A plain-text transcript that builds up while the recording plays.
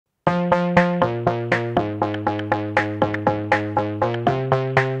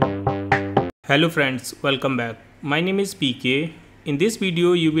Hello friends, welcome back. My name is PK. In this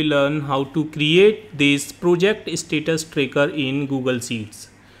video you will learn how to create this project status tracker in Google Sheets.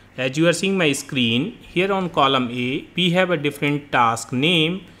 As you are seeing my screen, here on column A we have a different task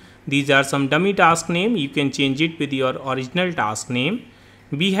name. These are some dummy task name. You can change it with your original task name.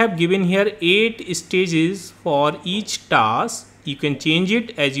 We have given here 8 stages for each task. You can change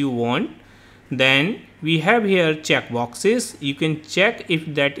it as you want. Then we have here checkboxes. You can check if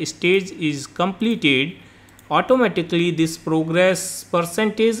that stage is completed. Automatically this progress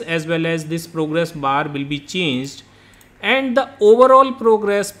percentage as well as this progress bar will be changed, and the overall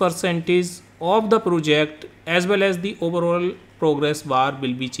progress percentage of the project as well as the overall progress bar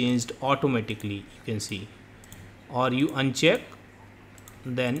will be changed automatically. You can see, or you uncheck,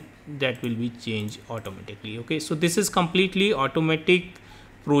 then that will be changed automatically. Okay, so this is completely automatic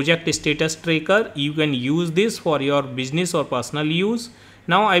project status tracker. You can use this for your business or personal use.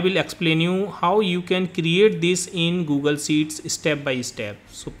 Now I will explain you how you can create this in Google Sheets step by step.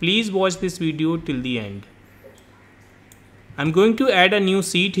 So please watch this video till the end. I'm going to add a new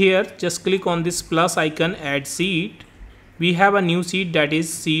sheet here. Just click on this plus icon, add sheet. We have a new sheet, that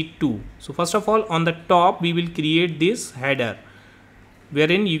is sheet 2. So first of all, on the top we will create this header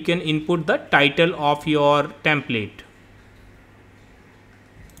wherein you can input the title of your template.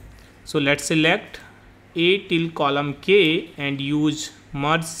 So let's select A till column K and use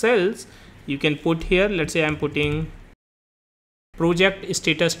merge cells. You can put here, let's say I'm putting project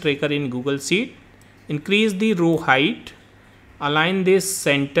status tracker in Google Sheet. Increase the row height, align this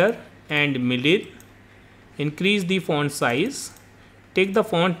center and middle, increase the font size, take the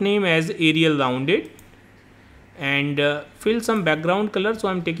font name as Arial rounded, and fill some background color. So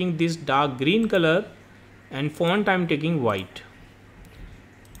I'm taking this dark green color, and font I'm taking white.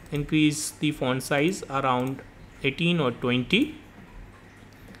 Increase the font size around 18 or 20.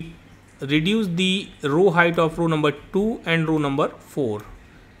 Reduce the row height of row number 2 and row number 4,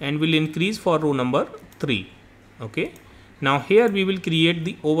 and will increase for row number 3. Okay, now here we will create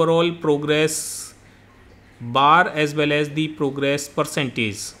the overall progress bar as well as the progress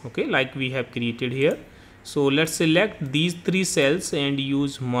percentage. Okay, like we have created here. So let's select these 3 cells and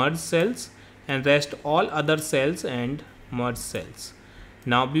use merge cells, and rest all other cells and merge cells.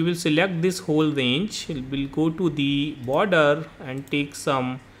 Now we will select this whole range. We'll go to the border and take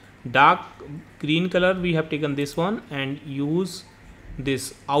some dark green color. We have taken this one and use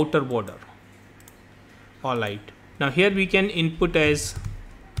this outer border. Alright, now here we can input as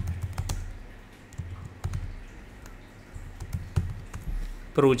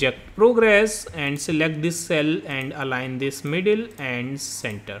project progress and select this cell and align this middle and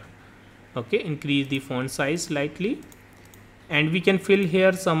center. Okay, increase the font size slightly, and we can fill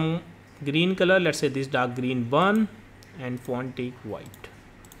here some green color, let's say this dark green one, and font take white.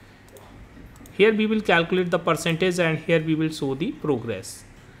 Here we will calculate the percentage, and here we will show the progress.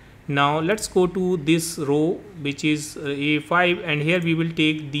 Now let's go to this row which is A5, and here we will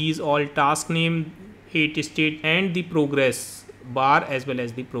take these all task name, 8 state, and the progress bar as well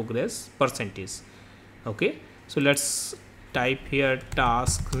as the progress percentage. Okay, so let's type here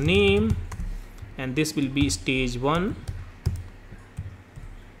task name, and this will be stage 1,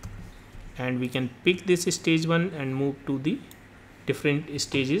 and we can pick this stage 1 and move to the different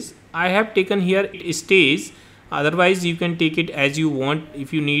stages. I have taken here stage, otherwise you can take it as you want.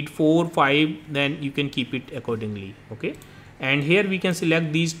 If you need 4, 5, then you can keep it accordingly. Okay, and here we can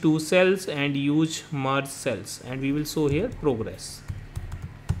select these 2 cells and use merge cells, and we will show here progress.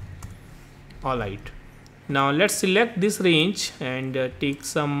 Alright, now let's select this range and take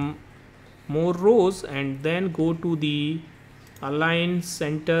some more rows, and then go to the align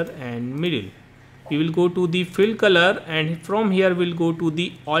center and middle. We will go to the fill color, and from here we'll go to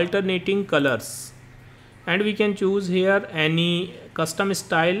the alternating colors, and we can choose here any custom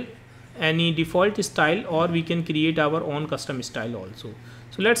style, any default style, or we can create our own custom style also.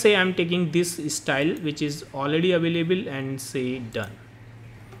 So let's say I'm taking this style which is already available, and say done.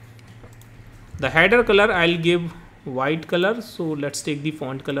 The header color I'll give white color, so let's take the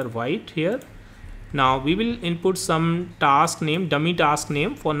font color white here. Now we will input some task name, dummy task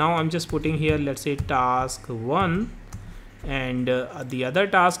name. For now I'm just putting here, let's say task 1, and the other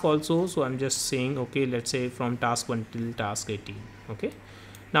task also. So I'm just saying, okay, let's say from task 1 till task 18. Okay,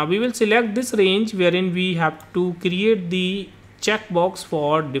 now we will select this range wherein we have to create the checkbox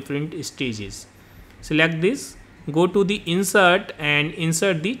for different stages. Select this, go to the insert and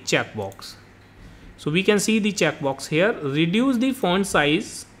insert the checkbox. So we can see the checkbox here. Reduce the font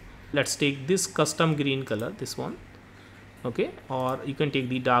size. Let's take this custom green color, this one. Okay, or you can take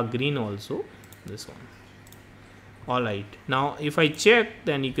the dark green also, this one. Alright, now if I check,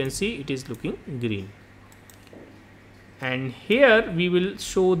 then you can see it is looking green. And here we will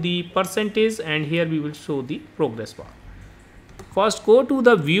show the percentage, and here we will show the progress bar. First go to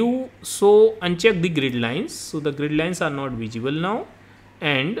the view, so uncheck the grid lines. So the grid lines are not visible now,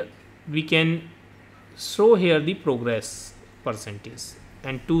 and we can show here the progress percentage.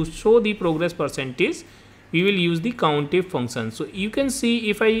 And to show the progress percentage, we will use the COUNTIF function. So you can see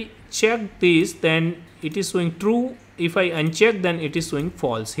if I check this, then it is showing true. If I uncheck, then it is showing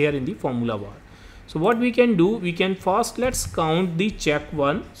false here in the formula bar. So what we can do, we can first let's count the check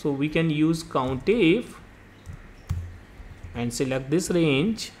one. So we can use COUNTIF and select this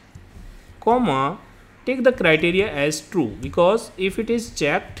range, comma, take the criteria as true, because if it is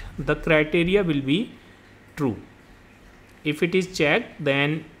checked, the criteria will be true. If it is checked,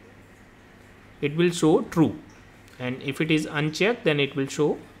 then it will show true, and if it is unchecked, then it will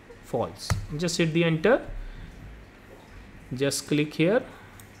show false. Just hit the enter, just click here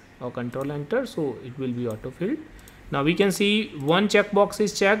or control enter, so it will be auto filled. Now we can see one checkbox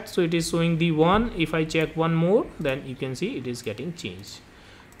is checked, so it is showing the 1. If I check one more, then you can see it is getting changed.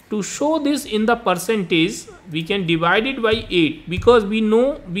 To show this in the percentage, we can divide it by 8, because we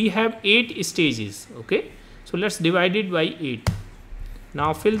know we have 8 stages. Okay, so let's divide it by 8.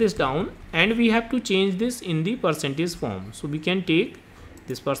 Now fill this down, and we have to change this in the percentage form. So we can take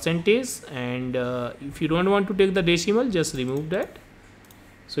this percentage, and if you don't want to take the decimal, just remove that.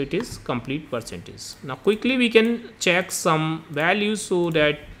 So it is complete percentage. Now quickly we can check some values so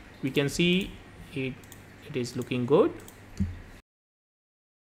that we can see it is looking good.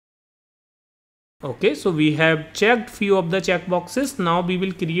 Okay, so we have checked few of the check boxes. Now we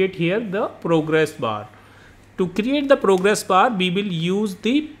will create here the progress bar. To create the progress bar, we will use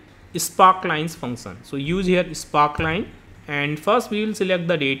the Sparklines function. So use here Sparkline, and first we will select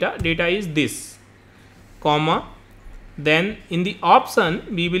the data. Data is this, comma. Then in the option,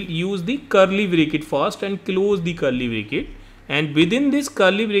 we will use the curly bracket first and close the curly bracket, and within this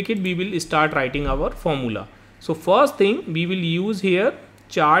curly bracket we will start writing our formula. So first thing, we will use here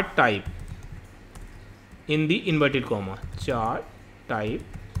chart type in the inverted comma, chart type,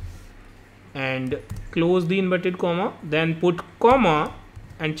 and close the inverted comma, then put comma,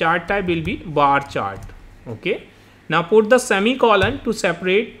 and chart type will be bar chart. Okay, now put the semicolon to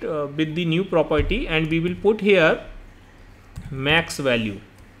separate with the new property, and we will put here max value,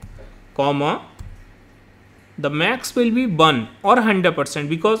 comma, the max will be 1 or 100%,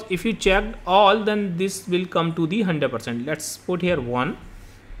 because if you checked all, then this will come to the 100%. Let's put here 1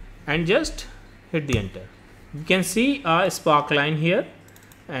 and just hit the enter. You can see a sparkline here,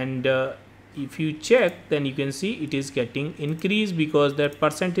 and if you check, then you can see it is getting increased, because that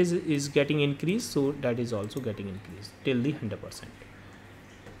percentage is getting increased, so that is also getting increased till the 100%.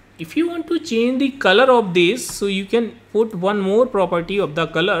 If you want to change the color of this, so you can put one more property of the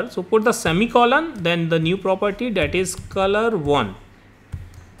color. So put the semicolon, then the new property, that is color 1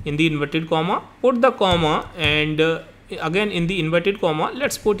 in the inverted comma, put the comma, and again in the inverted comma,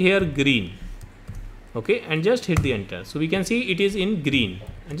 let's put here green. Okay, and just hit the enter. So we can see it is in green,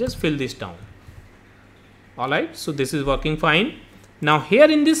 and just fill this down. Alright, so this is working fine. Now here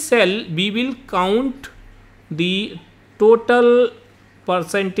in this cell, we will count the total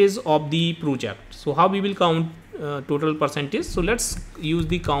percentage of the project. So how we will count total percentage? So let's use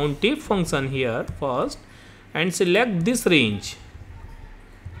the COUNTIF function here first, and select this range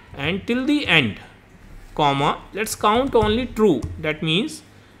and till the end, comma, let's count only true. That means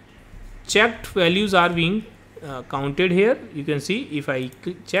checked values are being counted here. You can see if I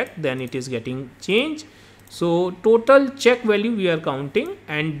check, then it is getting changed. So total check value we are counting,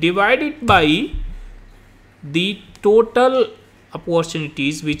 and divide it by the total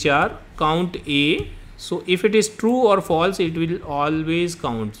opportunities, which are count A. So if it is true or false, it will always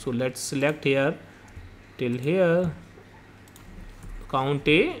count. So let's select here till here, count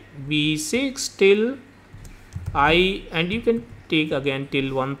A, B6 till I, and you can take again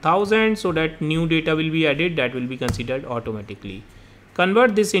till 1000, so that new data will be added, that will be considered automatically.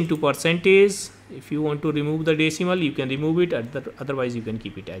 Convert this into percentage. If you want to remove the decimal, you can remove it, otherwise you can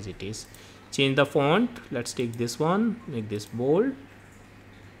keep it as it is. Change the font. Let's take this one, make this bold,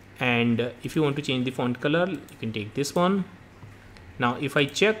 and if you want to change the font color, you can take this one. Now if I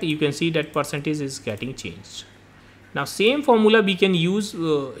check, you can see that percentage is getting changed. Now same formula we can use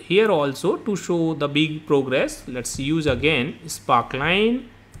here also to show the big progress. Let's use again Sparkline,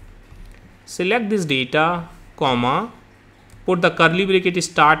 select this data, comma, put the curly bracket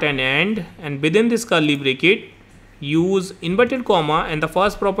start and end, and within this curly bracket use inverted comma, and the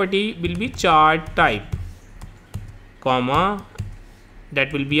first property will be chart type, comma,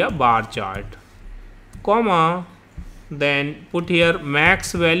 that will be a bar chart, comma, then put here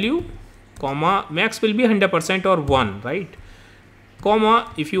max value, comma, max will be 100% or 1, right?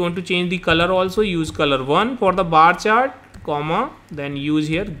 Comma, if you want to change the color also, use color 1 for the bar chart, comma, then use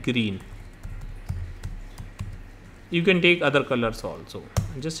here green. You can take other colors also.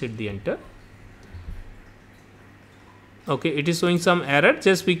 Just hit the enter. Okay, it is showing some error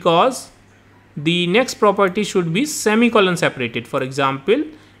just because the next property should be semicolon separated. For example,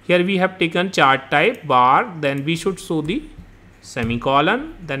 here we have taken chart type bar, then we should show the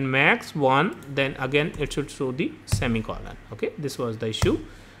semicolon, then max 1, then again it should show the semicolon. Okay, this was the issue.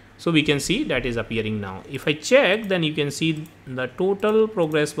 So we can see that is appearing now. If I check, then you can see the total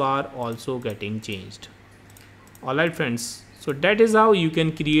progress bar also getting changed. Alright friends, so that is how you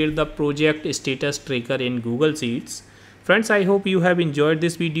can create the project status tracker in Google Sheets. Friends, I hope you have enjoyed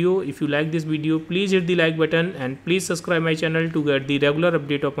this video. If you like this video, please hit the like button and please subscribe my channel to get the regular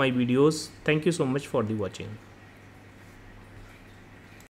update of my videos. Thank you so much for the watching.